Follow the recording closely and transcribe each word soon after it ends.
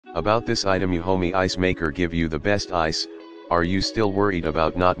About this item, EUHOMY Ice Maker give you the best ice. Are you still worried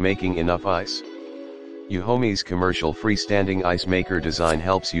about not making enough ice? EUHOMY's commercial freestanding ice maker design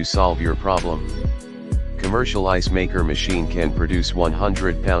helps you solve your problem. Commercial ice maker machine can produce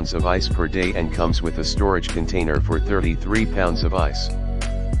 100 pounds of ice per day and comes with a storage container for 33 pounds of ice.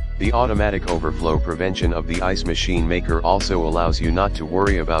 The automatic overflow prevention of the ice machine maker also allows you not to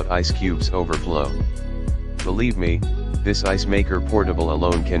worry about ice cubes overflow. Believe me, this ice maker portable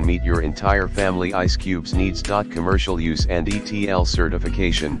alone can meet your entire family ice cubes needs. Commercial use and ETL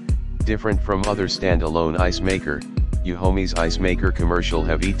certification. Different from other standalone ice maker, EUHOMY's ice maker commercial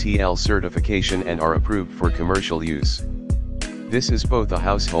have ETL certification and are approved for commercial use. This is both a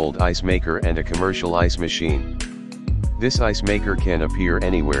household ice maker and a commercial ice machine. This ice maker can appear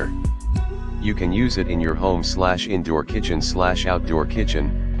anywhere. You can use it in your home/indoor kitchen/outdoor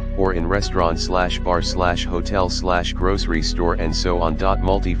kitchen, or in restaurant/bar/hotel/grocery store and so on.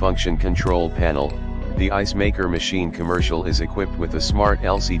 Multifunction control panel. The ice maker machine commercial is equipped with a smart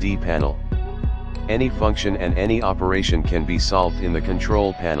LCD panel. Any function and any operation can be solved in the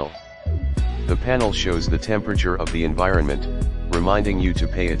control panel. The panel shows the temperature of the environment, reminding you to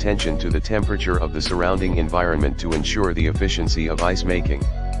pay attention to the temperature of the surrounding environment to ensure the efficiency of ice making.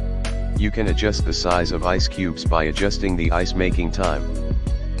 You can adjust the size of ice cubes by adjusting the ice making time.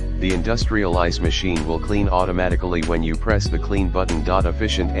 The industrial ice machine will clean automatically when you press the clean button.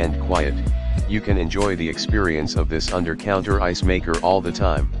 Efficient and quiet. You can enjoy the experience of this under-counter ice maker all the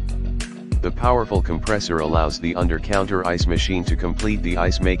time. The powerful compressor allows the under-counter ice machine to complete the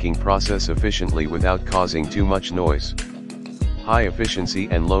ice making process efficiently without causing too much noise. High efficiency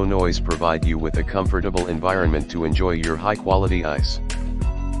and low noise provide you with a comfortable environment to enjoy your high-quality ice.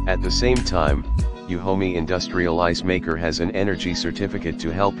 At the same time, EUHOMY Industrial Ice Maker has an energy certificate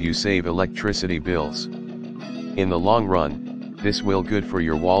to help you save electricity bills. In the long run, this will good for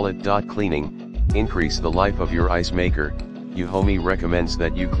your wallet. Cleaning, increase the life of your ice maker. EUHOMY recommends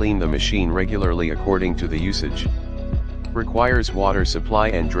that you clean the machine regularly according to the usage. Requires water supply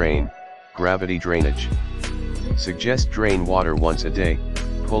and drain, gravity drainage. Suggest drain water once a day,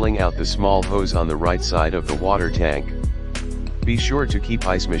 pulling out the small hose on the right side of the water tank. Be sure to keep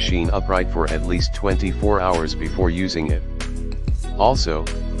ice machine upright for at least 24 hours before using it. Also,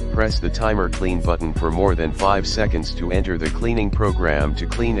 press the timer clean button for more than 5 seconds to enter the cleaning program to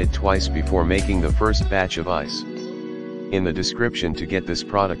clean it twice before making the first batch of ice. In the description to get this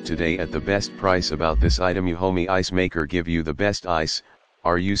product today at the best price. About this item, EUHOMY Ice Maker give you the best ice.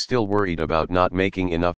 Are you still worried about not making enough